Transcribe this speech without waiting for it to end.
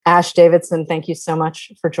Ash Davidson, thank you so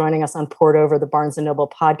much for joining us on Poured Over, the Barnes & Noble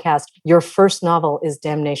podcast. Your first novel is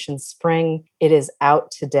Damnation Spring. It is out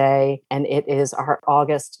today, and it is our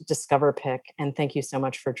August Discover pick. And thank you so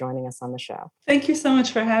much for joining us on the show. Thank you so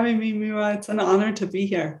much for having me, Miwa. It's an honor to be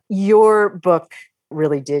here. Your book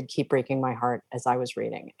really did keep breaking my heart as I was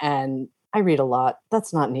reading. And I read a lot.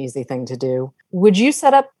 That's not an easy thing to do. Would you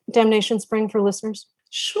set up Damnation Spring for listeners?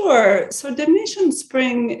 Sure. So Damnation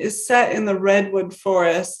Spring is set in the Redwood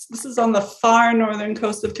Forest. This is on the far northern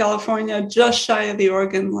coast of California, just shy of the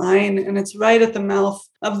Oregon line, and it's right at the mouth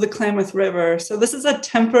of the Klamath River. So this is a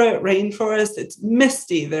temperate rainforest. It's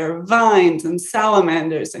misty. There are vines and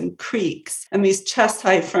salamanders and creeks and these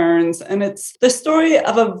chest-high ferns. And it's the story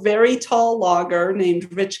of a very tall logger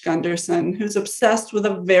named Rich Gunderson, who's obsessed with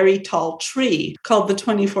a very tall tree called the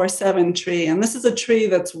 24/7 tree. And this is a tree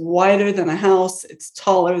that's wider than a house. It's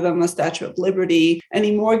taller than the Statue of Liberty. And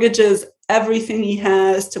he mortgages everything he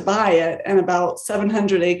has to buy it and about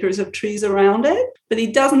 700 acres of trees around it. But he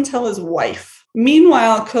doesn't tell his wife.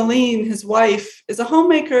 Meanwhile, Colleen, his wife, is a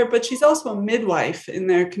homemaker, but she's also a midwife in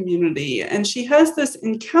their community. And she has this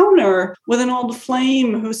encounter with an old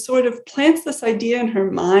flame who sort of plants this idea in her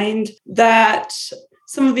mind that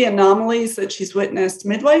some of the anomalies that she's witnessed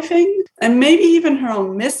midwifing, and maybe even her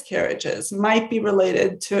own miscarriages, might be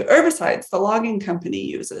related to herbicides the logging company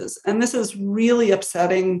uses. And this is really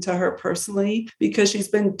upsetting to her personally because she's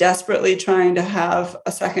been desperately trying to have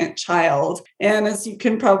a second child. And as you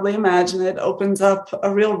can probably imagine, it opens up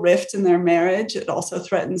a real rift in their marriage. It also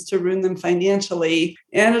threatens to ruin them financially.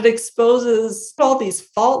 And it exposes all these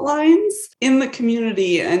fault lines in the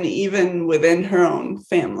community and even within her own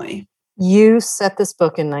family. You set this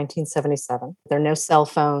book in 1977. There are no cell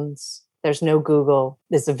phones. There's no Google.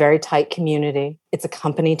 It's a very tight community. It's a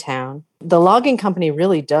company town. The logging company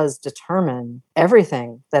really does determine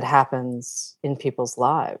everything that happens in people's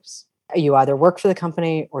lives. You either work for the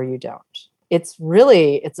company or you don't. It's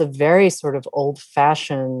a very sort of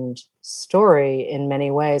old-fashioned story in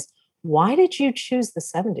many ways. Why did you choose the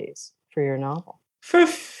 70s for your novel? For a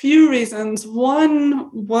few reasons.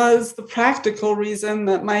 One was the practical reason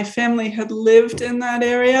that my family had lived in that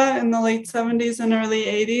area in the late 70s and early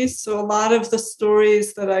 80s. So a lot of the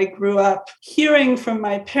stories that I grew up hearing from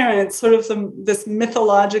my parents, sort of this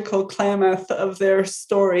mythological Klamath of their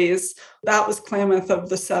stories, that was Klamath of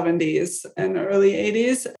the 70s and early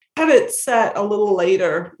 80s. I had it set a little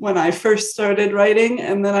later when I first started writing.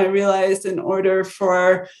 And then I realized in order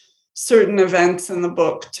for certain events in the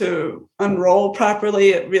book to unroll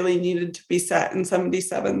properly, it really needed to be set in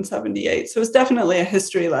 77, 78. So it's definitely a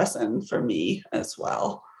history lesson for me as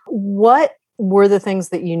well. What were the things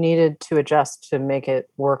that you needed to adjust to make it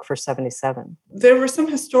work for 77? There were some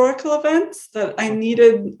historical events that I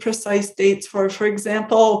needed precise dates for. For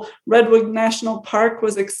example, Redwood National Park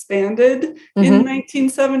was expanded in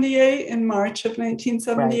 1978, in March of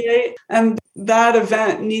 1978. Right. And that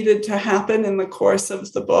event needed to happen in the course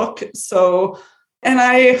of the book. And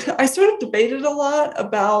I sort of debated a lot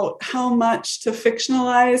about how much to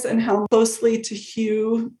fictionalize and how closely to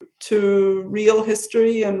hew to real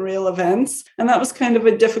history and real events. And that was kind of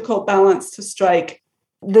a difficult balance to strike.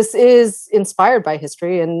 This is inspired by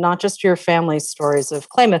history and not just your family's stories of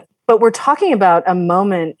Klamath, but we're talking about a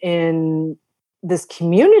moment in this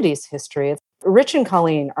community's history. Rich and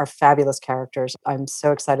Colleen are fabulous characters. I'm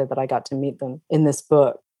so excited that I got to meet them in this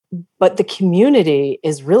book. But the community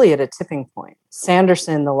is really at a tipping point.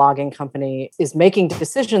 Sanderson, the logging company, is making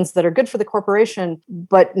decisions that are good for the corporation,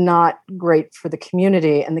 but not great for the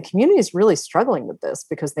community. And the community is really struggling with this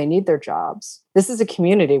because they need their jobs. This is a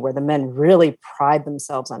community where the men really pride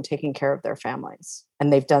themselves on taking care of their families,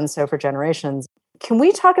 and they've done so for generations. Can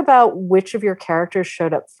we talk about which of your characters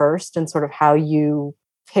showed up first and sort of how you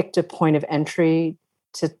picked a point of entry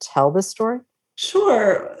to tell this story?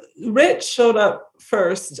 Sure. Rich showed up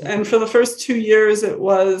first. And for the first 2 years, it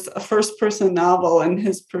was a first-person novel in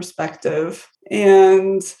his perspective.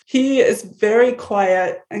 And he is very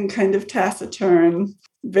quiet and kind of taciturn,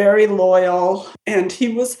 very loyal. And he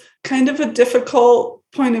was kind of a difficult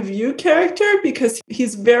point of view character because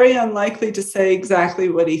he's very unlikely to say exactly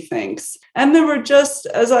what he thinks. And there were just,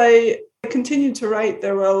 as I continued to write,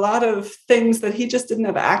 there were a lot of things that he just didn't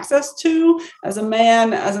have access to as a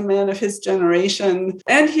man of his generation.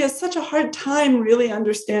 And he has such a hard time really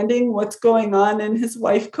understanding what's going on in his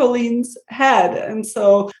wife Colleen's head. And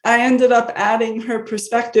so I ended up adding her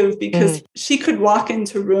perspective because she could walk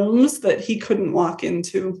into rooms that he couldn't walk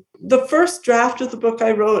into. The first draft of the book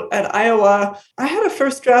I wrote at Iowa, I had a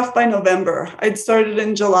first draft by November. I'd started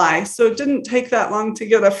in July, so it didn't take that long to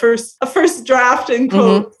get a first draft in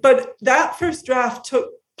quote. But that first draft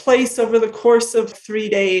took place over the course of 3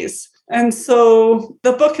 days. And so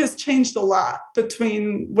the book has changed a lot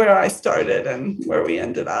between where I started and where we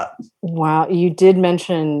ended up. Wow. You did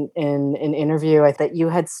mention in an interview that you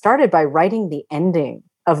had started by writing the ending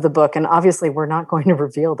of the book. And obviously, we're not going to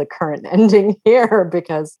reveal the current ending here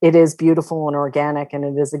because it is beautiful and organic and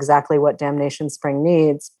it is exactly what Damnation Spring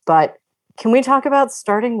needs. But can we talk about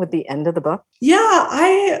starting with the end of the book? Yeah,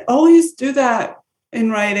 I always do that in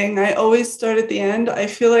writing. I always start at the end. I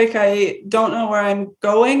feel like I don't know where I'm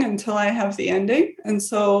going until I have the ending. And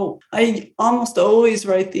so I almost always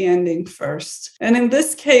write the ending first. And in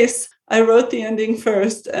this case, I wrote the ending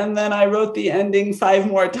first, and then I wrote the ending 5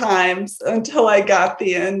 more times until I got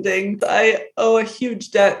the ending. I owe a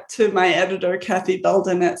huge debt to my editor, Kathy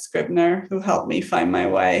Belden at Scribner, who helped me find my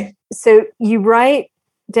way. So you write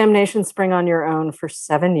Damnation Spring on your own for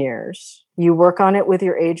 7 years. You work on it with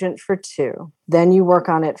your agent for 2. Then you work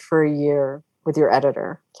on it for a year with your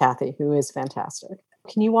editor, Kathy, who is fantastic.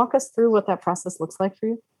 Can you walk us through what that process looks like for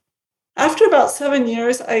you? After about 7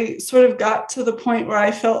 years, I sort of got to the point where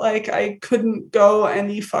I felt like I couldn't go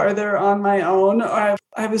any farther on my own, or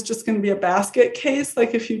I was just going to be a basket case.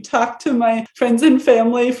 Like if you talk to my friends and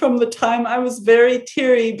family from the time, I was very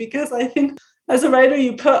teary because I think as a writer,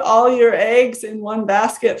 you put all your eggs in one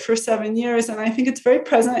basket for 7 years. And I think it's very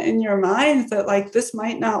present in your mind that like this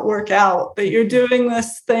might not work out, that you're doing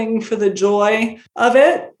this thing for the joy of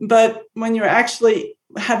it. But when you're actually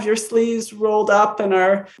have your sleeves rolled up and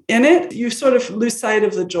are in it, you sort of lose sight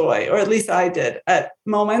of the joy, or at least I did at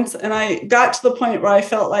moments. And I got to the point where I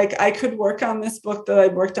felt like I could work on this book that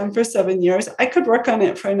I'd worked on for 7 years. I could work on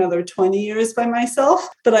it for another 20 years by myself,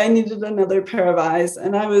 but I needed another pair of eyes.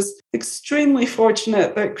 And I was extremely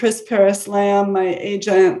fortunate that Chris Paris Lamb, my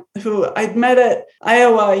agent, who I'd met at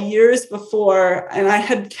Iowa years before, and I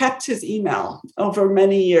had kept his email over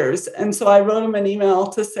many years. And so I wrote him an email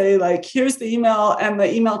to say, like, here's the email and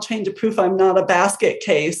the email chain to proof I'm not a basket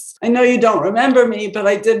case. I know you don't remember me, but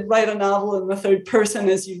I did write a novel in the third person,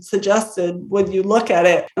 as you suggested. Would you look at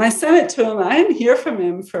it? And I sent it to him. I didn't hear from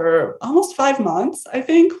him for almost 5 months, I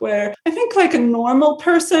think, where I think like a normal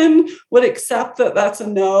person would accept that that's a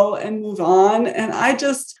no and move on. And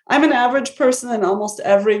I'm an average person in almost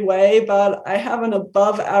every way, but I have an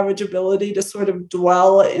above average ability to sort of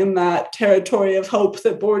dwell in that territory of hope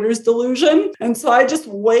that borders delusion. And so I just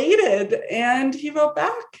waited, and he wrote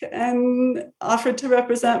back and offered to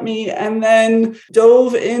represent me, and then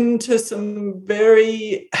dove into some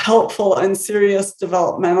very helpful and serious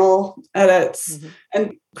developmental edits. Mm-hmm.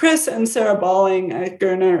 And Chris and Sarah Balling at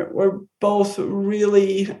Gernert were both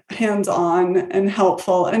really hands-on and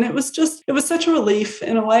helpful. And it was such a relief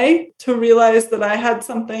in a way to realize that I had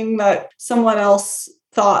something that someone else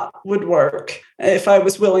thought would work if I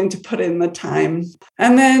was willing to put in the time.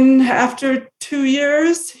 And then after 2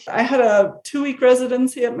 years, I had a 2-week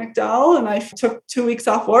residency at MacDowell, and I took 2 weeks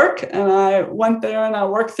off work, and I went there and I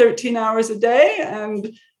worked 13 hours a day,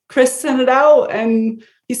 and Chris sent it out, and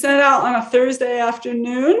he sent it out on a Thursday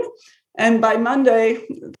afternoon. And by Monday,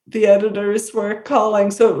 the editors were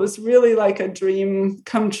calling. So it was really like a dream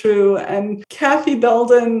come true. And Kathy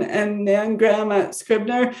Belden and Nan Graham at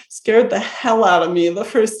Scribner scared the hell out of me the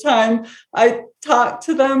first time I talked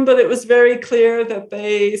to them. But it was very clear that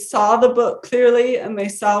they saw the book clearly, and they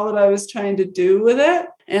saw what I was trying to do with it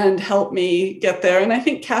and helped me get there. And I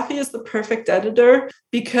think Kathy is the perfect editor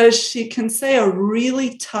because she can say a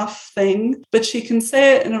really tough thing, but she can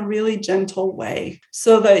say it in a really gentle way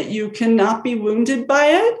so that you cannot be wounded by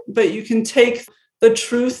it, but you can take the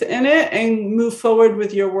truth in it and move forward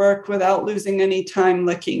with your work without losing any time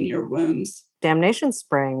licking your wounds. Damnation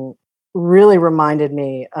Spring really reminded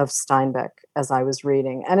me of Steinbeck as I was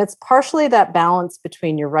reading. And it's partially that balance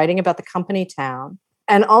between you're writing about the company town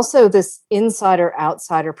and also this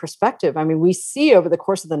insider-outsider perspective. I mean, we see over the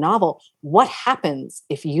course of the novel what happens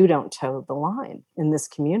if you don't toe the line in this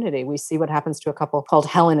community. We see what happens to a couple called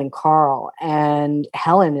Helen and Carl. And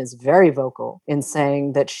Helen is very vocal in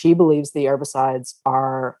saying that she believes the herbicides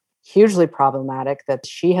are hugely problematic, that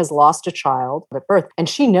she has lost a child at birth, and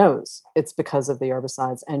she knows it's because of the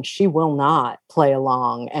herbicides, and she will not play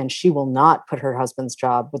along, and she will not put her husband's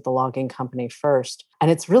job with the logging company first.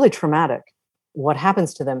 And it's really traumatic what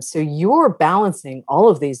happens to them. So you're balancing all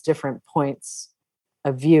of these different points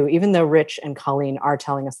of view, even though Rich and Colleen are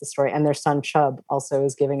telling us the story, and their son Chubb also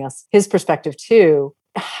is giving us his perspective too.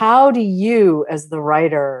 How do you, as the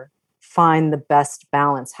writer, find the best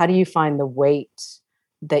balance? How do you find the weight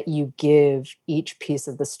that you give each piece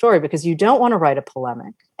of the story? Because you don't want to write a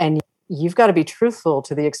polemic, and you've got to be truthful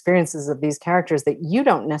to the experiences of these characters that you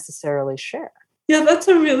don't necessarily share. Yeah, that's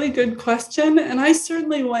a really good question. And I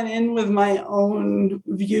certainly went in with my own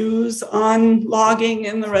views on logging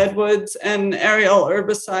in the redwoods and aerial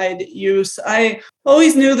herbicide use. I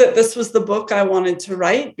always knew that this was the book I wanted to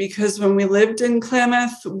write because when we lived in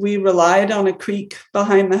Klamath, we relied on a creek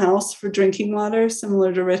behind the house for drinking water,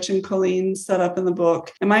 similar to Rich and Colleen set up in the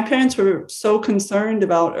book. And my parents were so concerned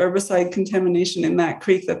about herbicide contamination in that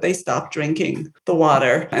creek that they stopped drinking the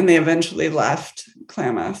water and they eventually left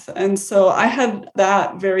Klamath. And so I had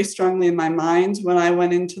that very strongly in my mind when I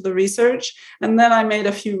went into the research. And then I made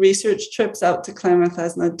a few research trips out to Klamath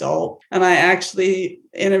as an adult. And I actually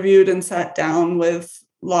interviewed and sat down with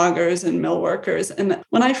loggers and mill workers. And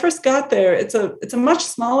when I first got there, it's a much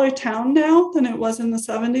smaller town now than it was in the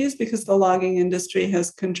 70s because the logging industry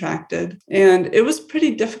has contracted. And it was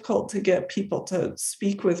pretty difficult to get people to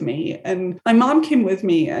speak with me. And my mom came with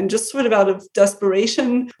me, and just sort of out of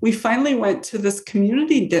desperation, we finally went to this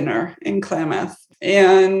community dinner in Klamath.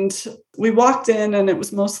 And we walked in and it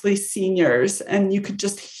was mostly seniors and you could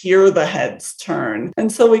just hear the heads turn.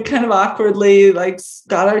 And so we kind of awkwardly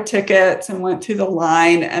got our tickets and went through the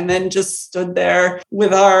line and then just stood there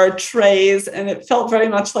with our trays. And it felt very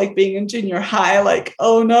much like being in junior high, like,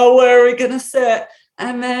 oh no, where are we going to sit?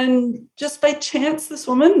 And then just by chance, this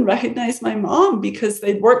woman recognized my mom because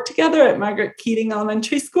they'd worked together at Margaret Keating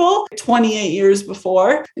Elementary School 28 years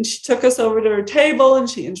before. And she took us over to her table and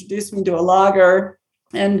she introduced me to a logger.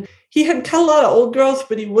 And he had cut a lot of old growth,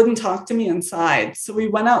 but he wouldn't talk to me inside. So we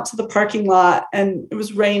went out to the parking lot and it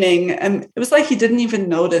was raining. And it was like he didn't even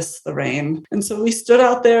notice the rain. And so we stood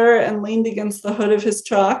out there and leaned against the hood of his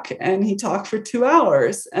truck and he talked for 2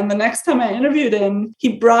 hours. And the next time I interviewed him,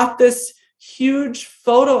 he brought this huge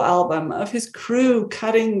photo album of his crew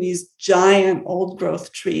cutting these giant old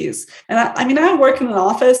growth trees. And I work in an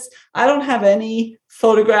office. I don't have any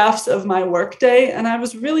photographs of my workday. And I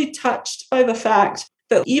was really touched by the fact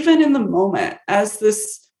that even in the moment, as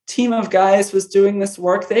this team of guys was doing this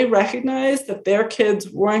work, they recognized that their kids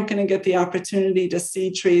weren't going to get the opportunity to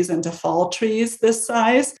see trees and to fall trees this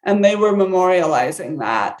size. And they were memorializing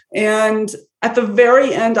that. And at the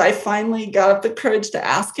very end, I finally got up the courage to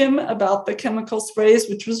ask him about the chemical sprays,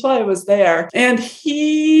 which was why I was there. And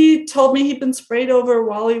he told me he'd been sprayed over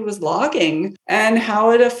while he was logging and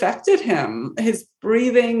how it affected him, his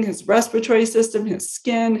breathing, his respiratory system, his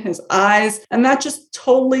skin, his eyes. And that just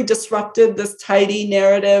totally disrupted this tidy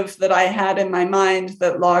narrative that I had in my mind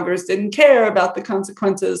that loggers didn't care about the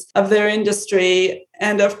consequences of their industry.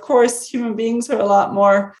 And of course, human beings are a lot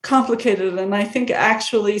more complicated. And I think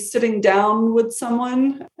actually sitting down with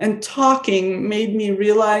someone and talking made me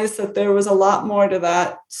realize that there was a lot more to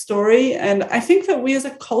that story. And I think that we as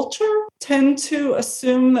a culture tend to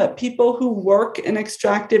assume that people who work in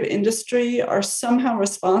extractive industry are somehow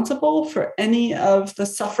responsible for any of the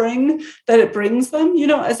suffering that it brings them,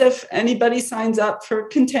 as if anybody signs up for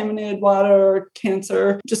contaminated water or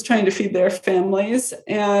cancer, just trying to feed their families.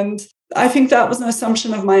 And I think that was an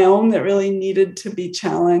assumption of my own that really needed to be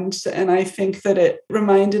challenged. And I think that it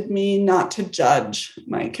reminded me not to judge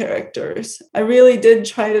my characters. I really did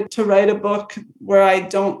try to write a book where I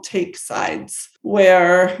don't take sides,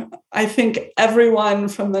 where I think everyone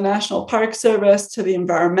from the National Park Service to the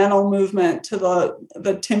environmental movement to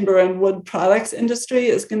the timber and wood products industry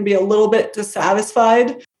is going to be a little bit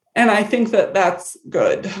dissatisfied. And I think that that's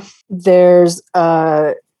good. There's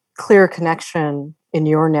a clear connection in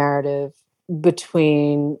your narrative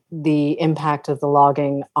between the impact of the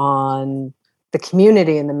logging on the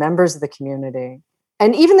community and the members of the community,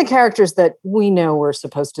 and even the characters that we know we're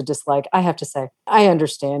supposed to dislike. I have to say, I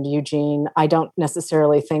understand Eugene. I don't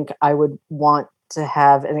necessarily think I would want to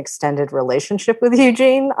have an extended relationship with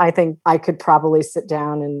Eugene. I think I could probably sit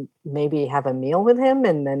down and maybe have a meal with him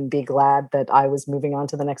and then be glad that I was moving on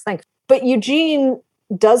to the next thing. But Eugene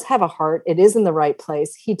does have a heart. It is in the right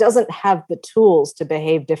place. He doesn't have the tools to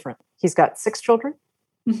behave differently. He's got 6 children.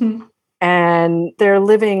 Mm-hmm. And they're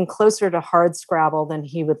living closer to hardscrabble than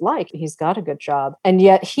he would like. He's got a good job. And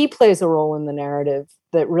yet he plays a role in the narrative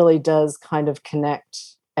that really does kind of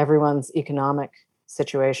connect everyone's economic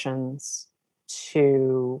situations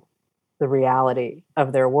to the reality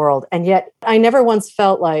of their world. And yet I never once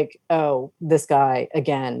felt like, oh, this guy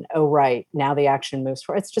again. Oh, right. Now the action moves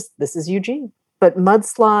forward. It's just, this is Eugene. But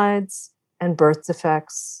mudslides and birth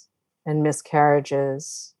defects and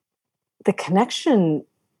miscarriages, the connection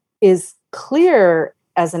is clear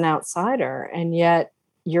as an outsider. And yet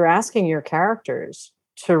you're asking your characters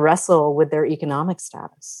to wrestle with their economic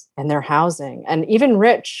status and their housing. And even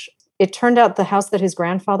Rich, it turned out the house that his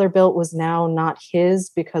grandfather built was now not his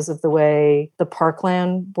because of the way the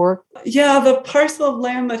parkland worked. Yeah, the parcel of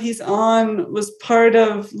land that he's on was part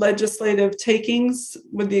of legislative takings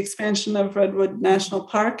with the expansion of Redwood National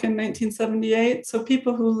Park in 1978. So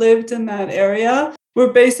people who lived in that area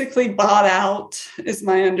were basically bought out, is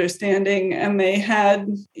my understanding. And they had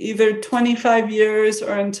either 25 years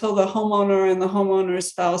or until the homeowner and the homeowner's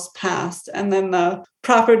spouse passed. And then the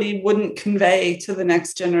property wouldn't convey to the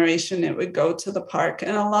next generation. It would go to the park.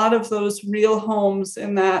 And a lot of those real homes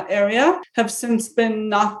in that area have since been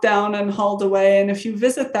knocked down and hauled away. And if you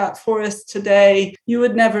visit that forest today, you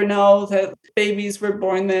would never know that babies were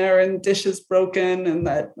born there and dishes broken and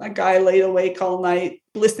that a guy laid awake all night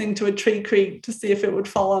listening to a tree creak to see if it would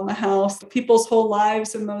fall on the house. People's whole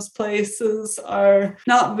lives in those places are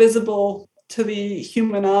not visible to the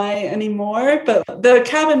human eye anymore. But the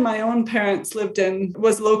cabin my own parents lived in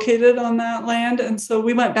was located on that land. And so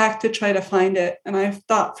we went back to try to find it. And I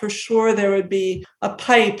thought for sure there would be a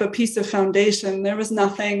pipe, a piece of foundation. There was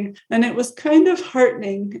nothing. And it was kind of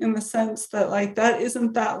heartening in the sense that that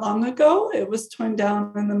isn't that long ago. It was torn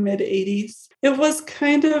down in the mid-80s. It was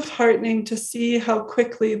kind of heartening to see how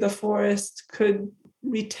quickly the forest could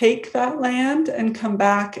retake that land and come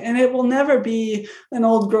back. And it will never be an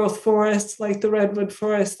old growth forest like the redwood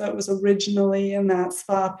forest that was originally in that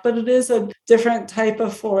spot, but it is a different type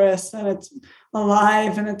of forest, and it's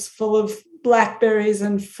alive and it's full of blackberries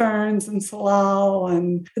and ferns and salal,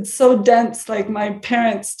 and it's so dense. Like my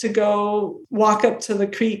parents, to go walk up to the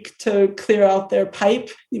creek to clear out their pipe,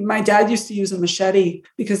 my dad used to use a machete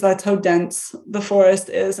because that's how dense the forest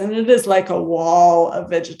is, and it is like a wall of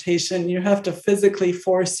vegetation. You have to physically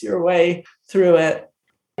force your way through it.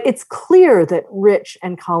 It's clear that Rich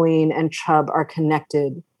and Colleen and Chub are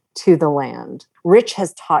connected to the land. Rich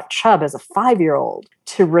has taught Chub as a 5-year-old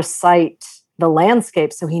to recite the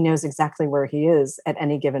landscape so he knows exactly where he is at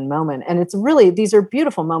any given moment. And it's really, these are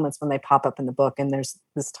beautiful moments when they pop up in the book, and there's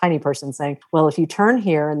this tiny person saying, well, if you turn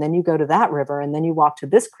here and then you go to that river and then you walk to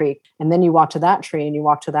this creek and then you walk to that tree and you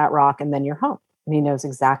walk to that rock and then you're home. And he knows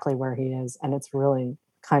exactly where he is. And it's really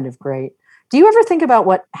kind of great. Do you ever think about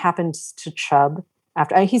what happens to Chub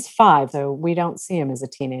after he's 5, though we don't see him as a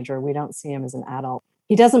teenager. We don't see him as an adult.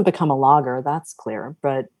 He doesn't become a logger, that's clear.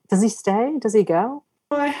 But does he stay? Does he go?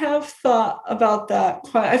 I have thought about that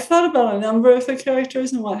I've thought about a number of the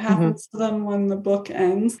characters and what happens to them when the book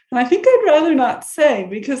ends. And I think I'd rather not say,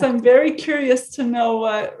 because I'm very curious to know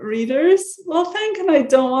what readers will think, and I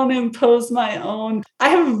don't want to impose my own. I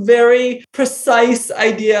have a very precise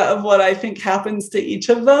idea of what I think happens to each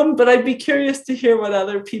of them, but I'd be curious to hear what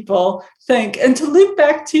other people think. And to loop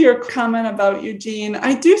back to your comment about Eugene,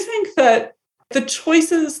 I do think that the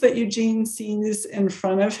choices that Eugene sees in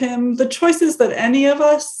front of him, the choices that any of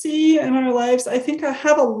us see in our lives, I think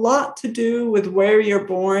have a lot to do with where you're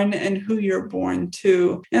born and who you're born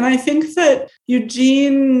to. And I think that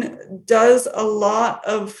Eugene does a lot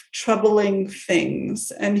of troubling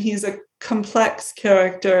things, and he's a complex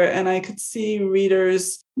character, and I could see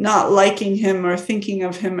readers not liking him or thinking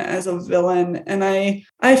of him as a villain. And I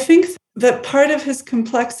think that part of his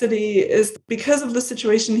complexity is because of the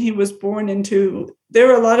situation he was born into.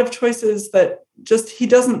 There are a lot of choices that just he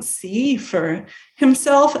doesn't see for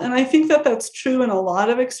himself. And I think that that's true in a lot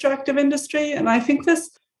of extractive industry. And I think this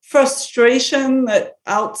frustration that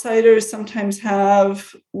outsiders sometimes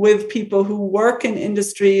have with people who work in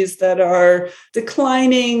industries that are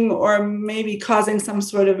declining or maybe causing some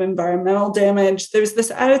sort of environmental damage, there's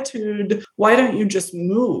this attitude, why don't you just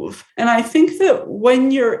move? And I think that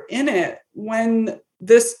when you're in it, when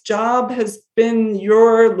this job has been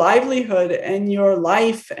your livelihood and your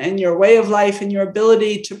life and your way of life and your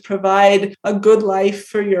ability to provide a good life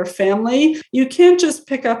for your family, you can't just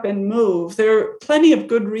pick up and move. There are plenty of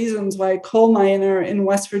good reasons why a coal miner in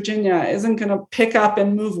West Virginia isn't going to pick up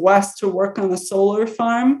and move west to work on a solar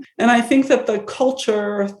farm. And I think that the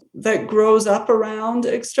culture that grows up around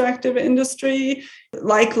extractive industry,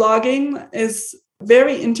 like logging, is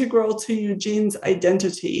very integral to Eugene's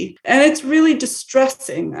identity. And it's really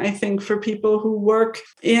distressing, I think, for people who work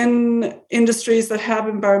in industries that have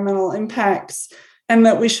environmental impacts, and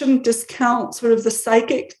that we shouldn't discount sort of the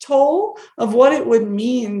psychic toll of what it would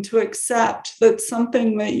mean to accept that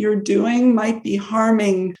something that you're doing might be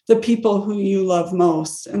harming the people who you love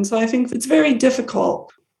most. And so I think it's very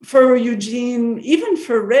difficult for Eugene, even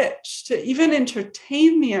for Rich, to even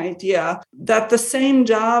entertain the idea that the same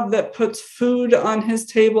job that puts food on his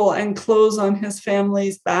table and clothes on his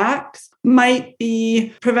family's backs might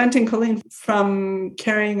be preventing Colleen from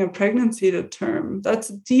carrying a pregnancy to term. That's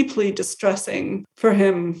deeply distressing for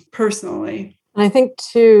him personally. And I think,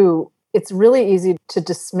 too, it's really easy to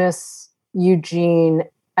dismiss Eugene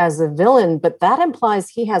as a villain, but that implies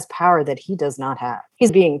he has power that he does not have.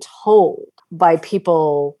 He's being told by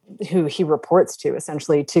people who he reports to,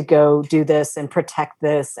 essentially, to go do this and protect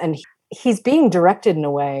this. And he's being directed in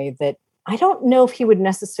a way that I don't know if he would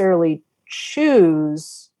necessarily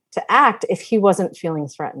choose to act if he wasn't feeling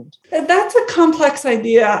threatened. That's a complex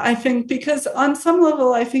idea, I think, because on some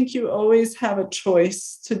level, I think you always have a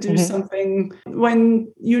choice to do something.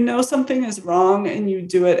 When you know something is wrong and you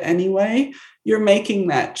do it anyway, you're making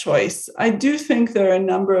that choice. I do think there are a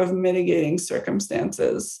number of mitigating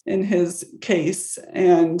circumstances in his case.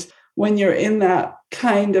 And when you're in that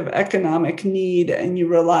kind of economic need and you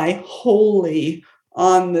rely wholly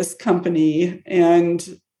on this company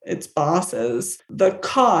and its bosses, the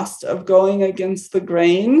cost of going against the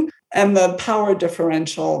grain and the power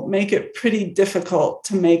differential make it pretty difficult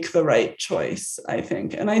to make the right choice, I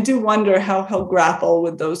think. And I do wonder how he'll grapple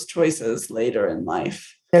with those choices later in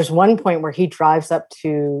life. There's one point where he drives up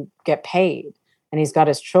to get paid and he's got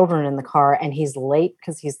his children in the car and he's late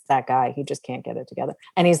because he's that guy. He just can't get it together.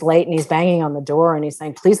 And he's late and he's banging on the door and he's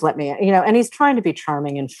saying, please let me, and he's trying to be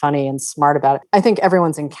charming and funny and smart about it. I think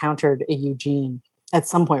everyone's encountered a Eugene at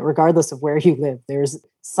some point, regardless of where you live.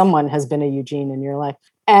 Someone has been a Eugene in your life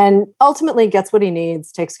and ultimately gets what he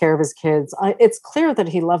needs, takes care of his kids. It's clear that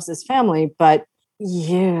he loves his family, but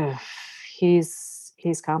yeah, he's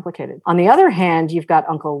complicated. On the other hand, you've got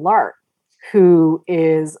Uncle Lark, who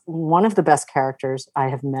is one of the best characters I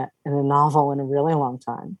have met in a novel in a really long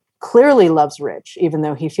time. Clearly loves Rich, even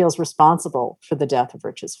though he feels responsible for the death of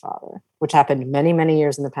Rich's father, which happened many, many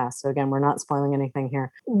years in the past. So again, we're not spoiling anything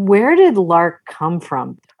here. Where did Lark come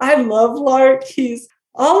from? I love Lark.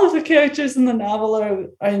 All of the characters in the novel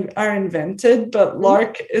are invented, but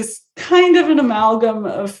Lark is kind of an amalgam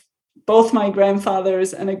of both my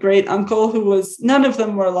grandfathers and a great uncle none of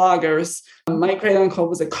them were loggers. My great uncle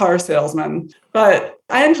was a car salesman, but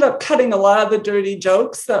I ended up cutting a lot of the dirty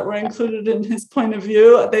jokes that were included in his point of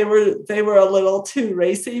view. They were a little too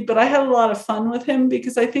racy, but I had a lot of fun with him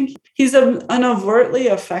because I think he's an overtly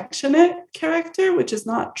affectionate character, which is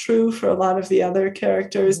not true for a lot of the other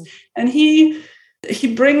characters. And he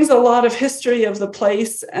brings a lot of history of the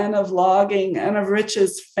place and of logging and of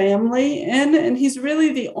Rich's family in, and he's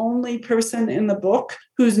really the only person in the book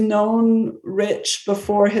who's known Rich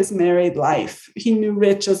before his married life. He knew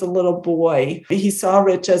Rich as a little boy. He saw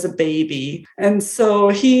Rich as a baby. And so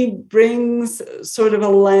he brings sort of a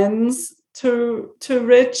lens to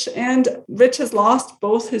Rich, and Rich has lost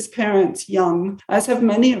both his parents young, as have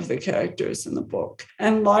many of the characters in the book.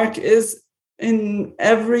 And Lark is in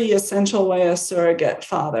every essential way a surrogate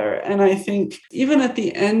father. And I think even at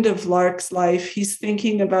the end of Lark's life, he's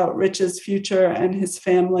thinking about Rich's future and his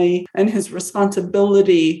family and his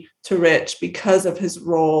responsibility to Rich because of his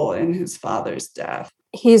role in his father's death.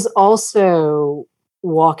 He's also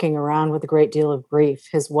walking around with a great deal of grief.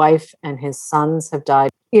 His wife and his sons have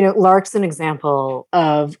died. Lark's an example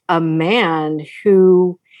of a man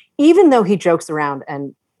who, even though he jokes around,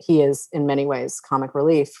 and he is in many ways comic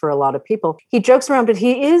relief for a lot of people, he jokes around, but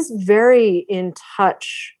he is very in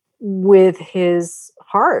touch with his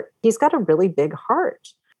heart. He's got a really big heart.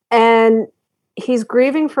 And he's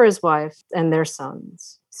grieving for his wife and their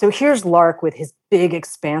sons. So here's Lark with his big,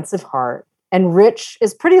 expansive heart. And Rich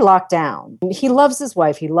is pretty locked down. He loves his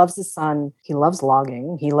wife. He loves his son. He loves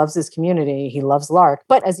logging. He loves his community. He loves Lark.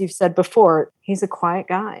 But as you've said before, he's a quiet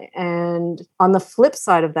guy. And on the flip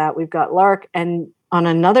side of that, we've got Lark. And on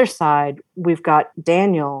another side, we've got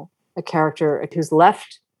Daniel, a character who's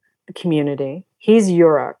left the community. He's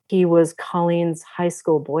Yuruk. He was Colleen's high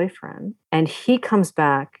school boyfriend. And he comes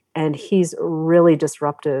back and he's really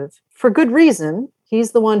disruptive for good reason.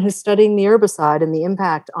 He's the one who's studying the herbicide and the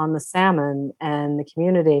impact on the salmon and the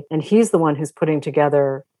community. And he's the one who's putting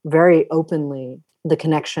together very openly the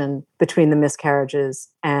connection between the miscarriages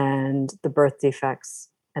and the birth defects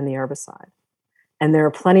and the herbicide. And there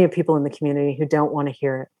are plenty of people in the community who don't want to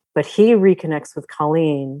hear it. But he reconnects with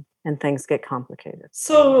Colleen and things get complicated.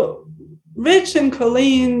 So Rich and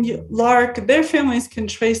Colleen, Lark, their families can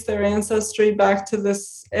trace their ancestry back to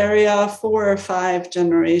this area 4 or 5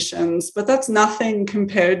 generations, but that's nothing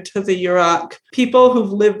compared to the Yurok people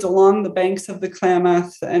who've lived along the banks of the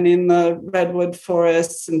Klamath and in the redwood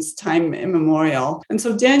forest since time immemorial. And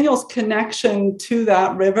so Daniel's connection to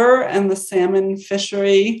that river and the salmon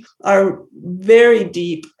fishery are very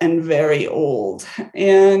deep and very old.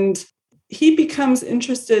 And he becomes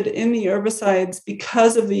interested in the herbicides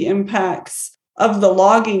because of the impacts of the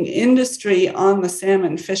logging industry on the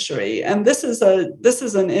salmon fishery. And this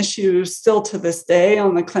is an issue still to this day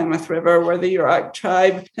on the Klamath River, where the Yurok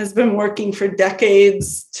tribe has been working for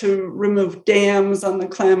decades to remove dams on the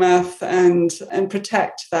Klamath and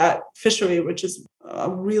protect that fishery, which is a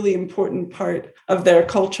really important part of their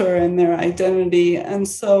culture and their identity. And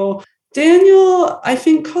so Daniel, I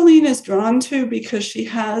think Colleen is drawn to because she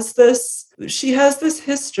has this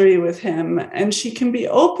history with him, and she can be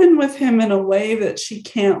open with him in a way that she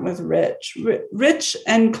can't with Rich. Rich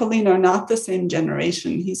and Colleen are not the same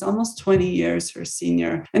generation. He's almost 20 years her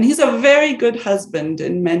senior, and he's a very good husband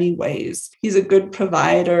in many ways. He's a good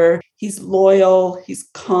provider. He's loyal. He's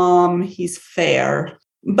calm. He's fair.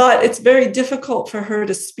 But it's very difficult for her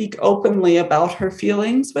to speak openly about her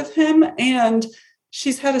feelings with him, and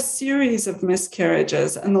she's had a series of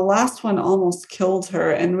miscarriages, and the last one almost killed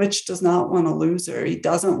her, and Rich does not want to lose her. He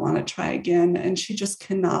doesn't want to try again, and she just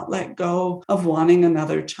cannot let go of wanting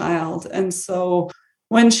another child. And so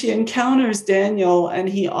when she encounters Daniel and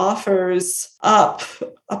he offers up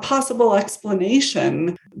a possible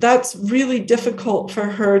explanation, that's really difficult for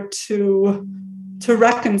her to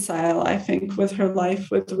reconcile, I think, with her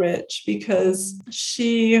life with Rich, because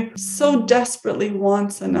she so desperately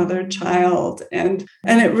wants another child, and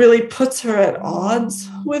it really puts her at odds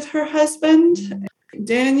with her husband.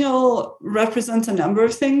 Daniel represents a number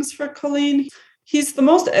of things for Colleen. He's the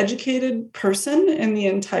most educated person in the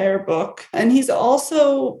entire book. And he's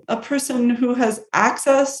also a person who has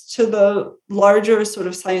access to the larger sort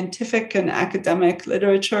of scientific and academic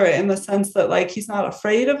literature, in the sense that, like, he's not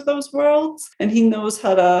afraid of those worlds, and he knows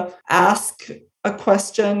how to ask a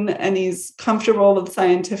question, and he's comfortable with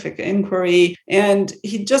scientific inquiry. And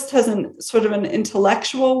he just has an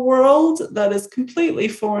intellectual world that is completely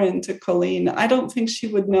foreign to Colleen. I don't think she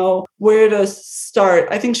would know where to start.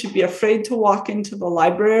 I think she'd be afraid to walk into the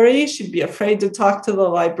library. She'd be afraid to talk to the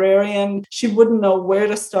librarian. She wouldn't know where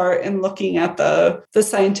to start in looking at the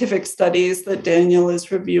scientific studies that Daniel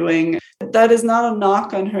is reviewing. That is not a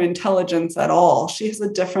knock on her intelligence at all. She has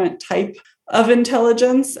a different type of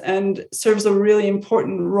intelligence and serves a really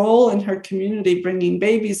important role in her community, bringing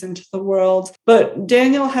babies into the world. But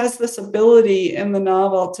Daniel has this ability in the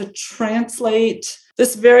novel to translate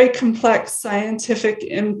this very complex scientific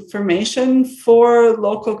information for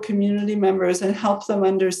local community members and help them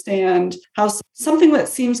understand how something that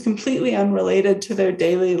seems completely unrelated to their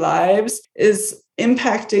daily lives is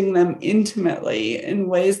impacting them intimately in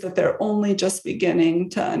ways that they're only just beginning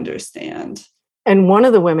to understand. And one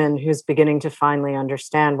of the women who's beginning to finally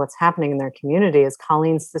understand what's happening in their community is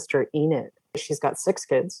Colleen's sister, Enid. She's got 6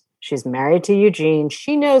 kids. She's married to Eugene.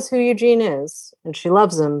 She knows who Eugene is, and she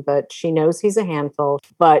loves him, but she knows he's a handful.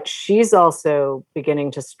 But she's also beginning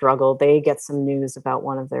to struggle. They get some news about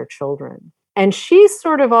one of their children. And she's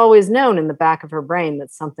sort of always known in the back of her brain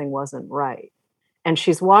that something wasn't right. And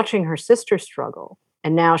she's watching her sister struggle.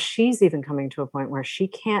 And now she's even coming to a point where she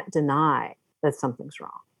can't deny that something's wrong.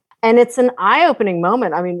 And it's an eye-opening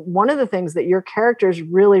moment. I mean, one of the things that your characters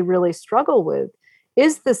really, really struggle with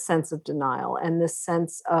is this sense of denial and this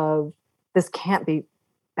sense of, this can't be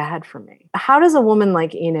bad for me. How does a woman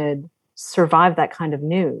like Enid survive that kind of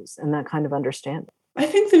news and that kind of understanding? I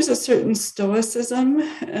think there's a certain stoicism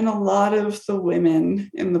in a lot of the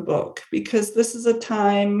women in the book, because this is a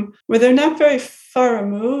time where they're not very far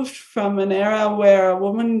removed from an era where a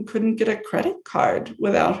woman couldn't get a credit card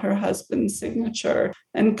without her husband's signature.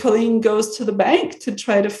 And Colleen goes to the bank to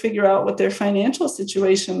try to figure out what their financial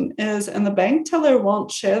situation is, and the bank teller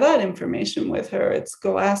won't share that information with her. It's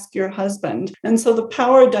go ask your husband. And so the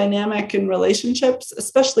power dynamic in relationships,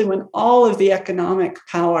 especially when all of the economic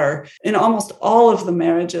power in almost all of the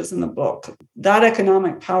marriages in the book, that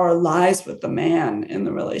economic power lies with the man in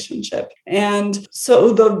the relationship. And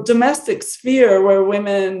so the domestic sphere where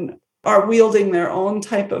women are wielding their own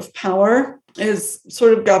type of power is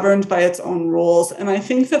sort of governed by its own rules. And I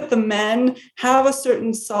think that the men have a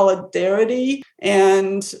certain solidarity,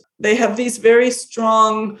 and they have these very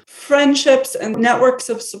strong friendships and networks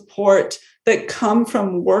of support that come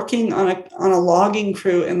from working on a logging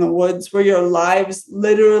crew in the woods, where your lives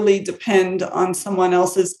literally depend on someone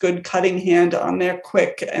else's good cutting hand, on their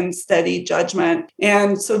quick and steady judgment.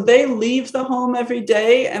 And so they leave the home every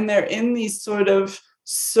day, and they're in these sort of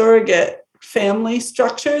surrogate family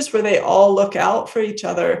structures where they all look out for each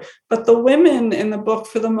other. But the women in the book,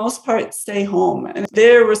 for the most part, stay home, and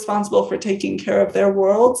they're responsible for taking care of their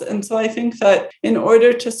worlds. And so I think that in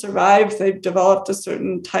order to survive, they've developed a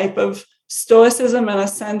certain type of stoicism, in a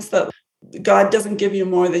sense that God doesn't give you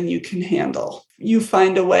more than you can handle. You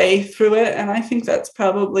find a way through it. And I think that's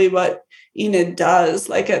probably what Enid does.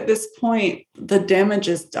 Like at this point, the damage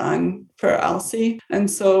is done for Elsie. And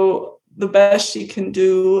so the best she can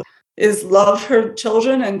do is love her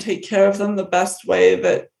children and take care of them the best way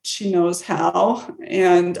that she knows how.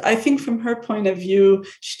 And I think from her point of view,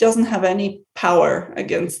 she doesn't have any power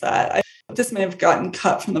against that. This may have gotten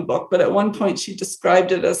cut from the book, but at one point she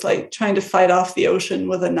described it as like trying to fight off the ocean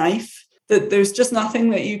with a knife, that there's just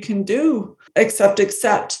nothing that you can do except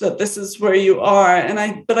accept that this is where you are.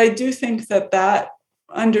 But I do think that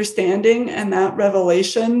understanding and that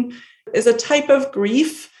revelation is a type of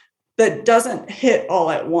grief that doesn't hit all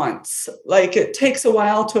at once. Like it takes a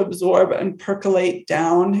while to absorb and percolate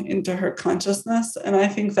down into her consciousness. And I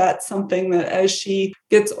think that's something that as she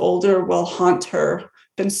gets older will haunt her,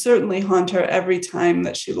 and certainly haunt her every time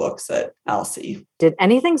that she looks at Elsie. Did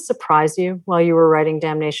anything surprise you while you were writing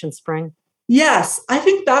Damnation Spring? Yes, I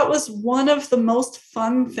think that was one of the most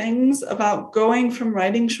fun things about going from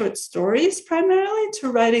writing short stories primarily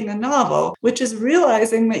to writing a novel, which is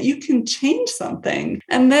realizing that you can change something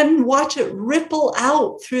and then watch it ripple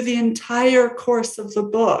out through the entire course of the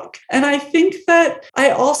book. And I think that I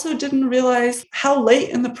also didn't realize how late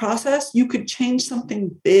in the process you could change something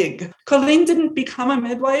big. Colleen didn't become a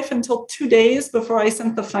midwife until 2 days before I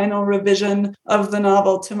sent the final revision of the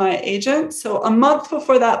novel to my agent. So a month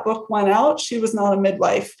before that book went out, she was not a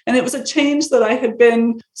midwife. And it was a change that I had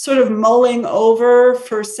been sort of mulling over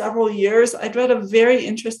for several years. I'd read a very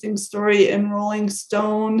interesting story in Rolling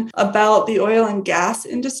Stone about the oil and gas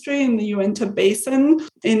industry in the Uinta Basin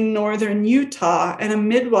in northern Utah, and a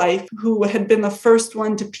midwife who had been the first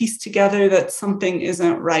one to piece together that something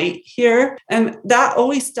isn't right here. And that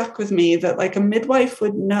always stuck with me, that like a midwife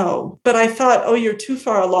would know. But I thought, oh, you're too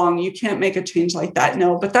far along. You can't make a change like that.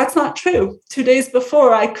 No, but that's not true. 2 days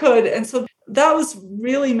before I could. And so that was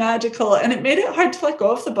really magical. And it made it hard to let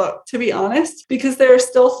go of the book, to be honest, because there are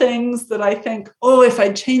still things that I think, oh, if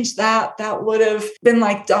I'd changed that, that would have been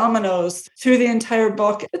like dominoes through the entire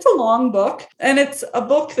book. It's a long book, and it's a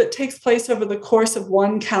book that takes place over the course of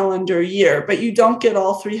one calendar year, but you don't get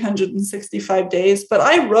all 365 days. But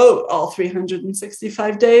I wrote all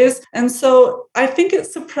 365 days. And so I think it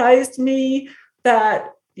surprised me that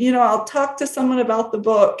I'll talk to someone about the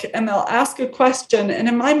book and they'll ask a question. And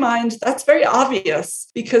in my mind, that's very obvious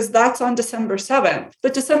because that's on December 7th.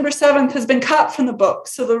 But December 7th has been cut from the book,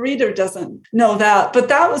 so the reader doesn't know that. But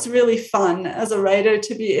that was really fun as a writer,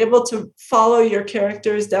 to be able to follow your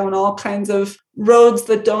characters down all kinds of roads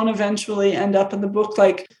that don't eventually end up in the book.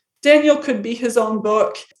 Like Daniel could be his own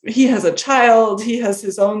book. He has a child. He has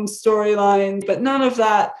his own storyline, but none of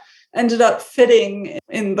that ended up fitting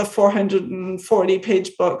in the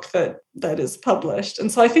 440-page book that is published. And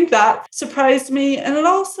so I think that surprised me. And it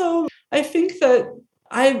also, I think that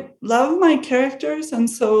I love my characters. And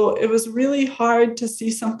so it was really hard to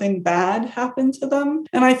see something bad happen to them.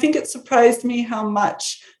 And I think it surprised me how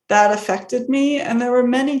much that affected me. And there were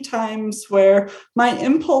many times where my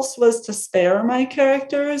impulse was to spare my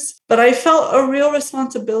characters, but I felt a real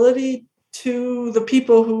responsibility to the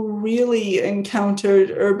people who really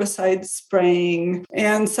encountered herbicide spraying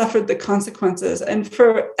and suffered the consequences. And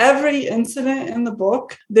for every incident in the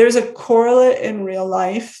book, there's a correlate in real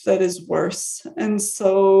life that is worse. And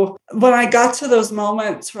so when I got to those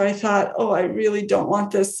moments where I thought, oh, I really don't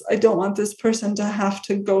want this, I don't want this person to have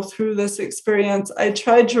to go through this experience, I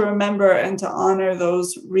tried to remember and to honor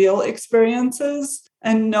those real experiences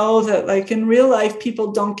and know that like in real life,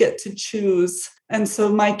 people don't get to choose. And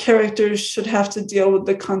so my characters should have to deal with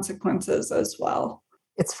the consequences as well.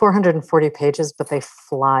 It's 440 pages, but they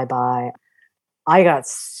fly by. I got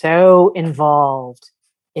so involved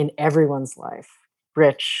in everyone's life.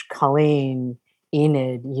 Rich, Colleen,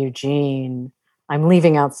 Enid, Eugene. I'm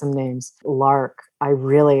leaving out some names. Lark. I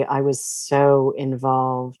was so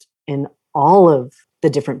involved in all of the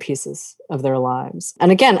different pieces of their lives.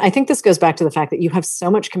 And again, I think this goes back to the fact that you have so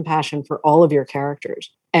much compassion for all of your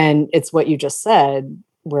characters. And it's what you just said,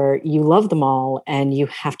 where you love them all and you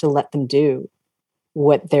have to let them do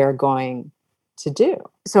what they're going to do.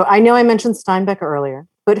 So I know I mentioned Steinbeck earlier,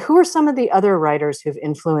 but who are some of the other writers who've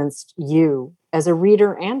influenced you as a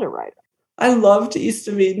reader and a writer? I loved East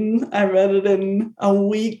of Eden. I read it in a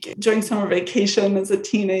week during summer vacation as a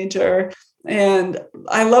teenager. And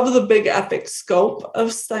I love the big epic scope of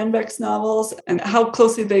Steinbeck's novels and how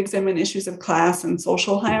closely they examine issues of class and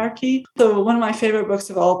social hierarchy. So one of my favorite books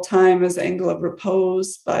of all time is Angle of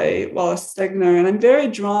Repose by Wallace Stegner. And I'm very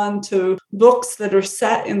drawn to books that are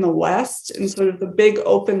set in the West, in sort of the big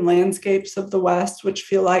open landscapes of the West, which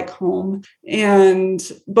feel like home,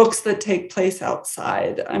 and books that take place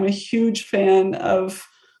outside. I'm a huge fan of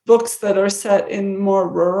books that are set in more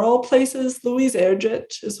rural places. Louise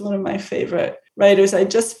Erdrich is one of my favorite writers. I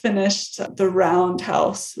just finished The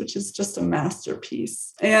Roundhouse, which is just a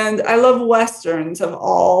masterpiece. And I love Westerns of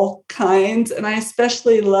all kinds. And I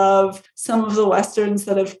especially love some of the Westerns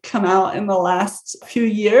that have come out in the last few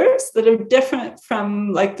years that are different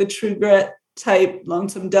from like the True Grit type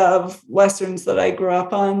Lonesome Dove Westerns that I grew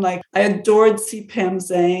up on. Like I adored C. Pam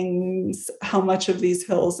Zhang's How Much of These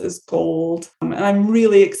Hills is Gold. And I'm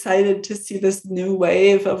really excited to see this new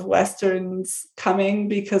wave of Westerns coming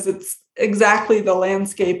because it's exactly the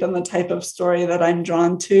landscape and the type of story that I'm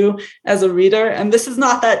drawn to as a reader. And this is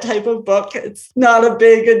not that type of book. It's not a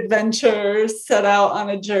big adventure set out on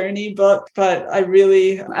a journey book, but I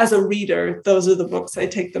really, as a reader, those are the books I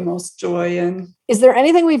take the most joy in. Is there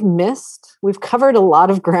anything we've missed? We've covered a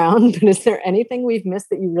lot of ground, but is there anything we've missed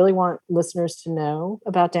that you really want listeners to know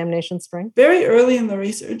about Damnation Spring? Very early in the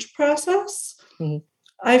research process,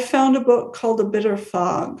 I found a book called A Bitter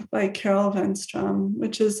Fog by Carol Van Strom,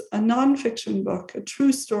 which is a nonfiction book, a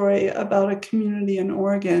true story about a community in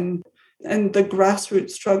Oregon and the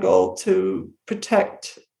grassroots struggle to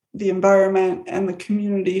protect the environment and the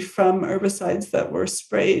community from herbicides that were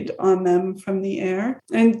sprayed on them from the air.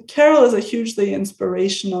 And Carol is a hugely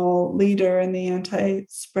inspirational leader in the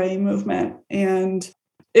anti-spray movement. And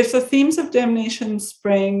if the themes of Damnation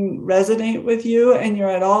Spring resonate with you and you're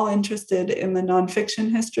at all interested in the nonfiction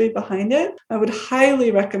history behind it, I would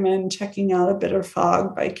highly recommend checking out A Bitter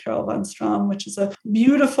Fog by Carol Van Strom, which is a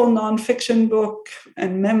beautiful nonfiction book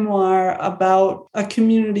and memoir about a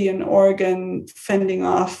community in Oregon fending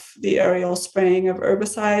off the aerial spraying of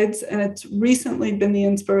herbicides. And it's recently been the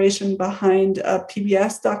inspiration behind a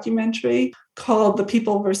PBS documentary called The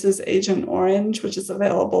People versus Agent Orange, which is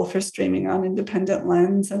available for streaming on Independent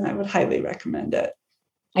Lens, and I would highly recommend it.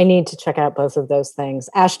 I need to check out both of those things.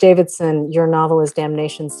 Ash Davidson, your novel is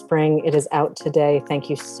Damnation Spring. It is out today. Thank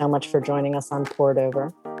you so much for joining us on Poured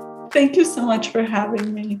Over. Thank you so much for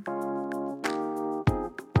having me.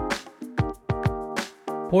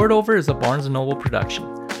 Poured Over is a Barnes & Noble production.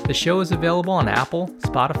 The show is available on Apple,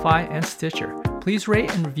 Spotify, and Stitcher. Please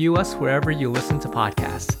rate and review us wherever you listen to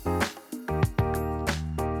podcasts.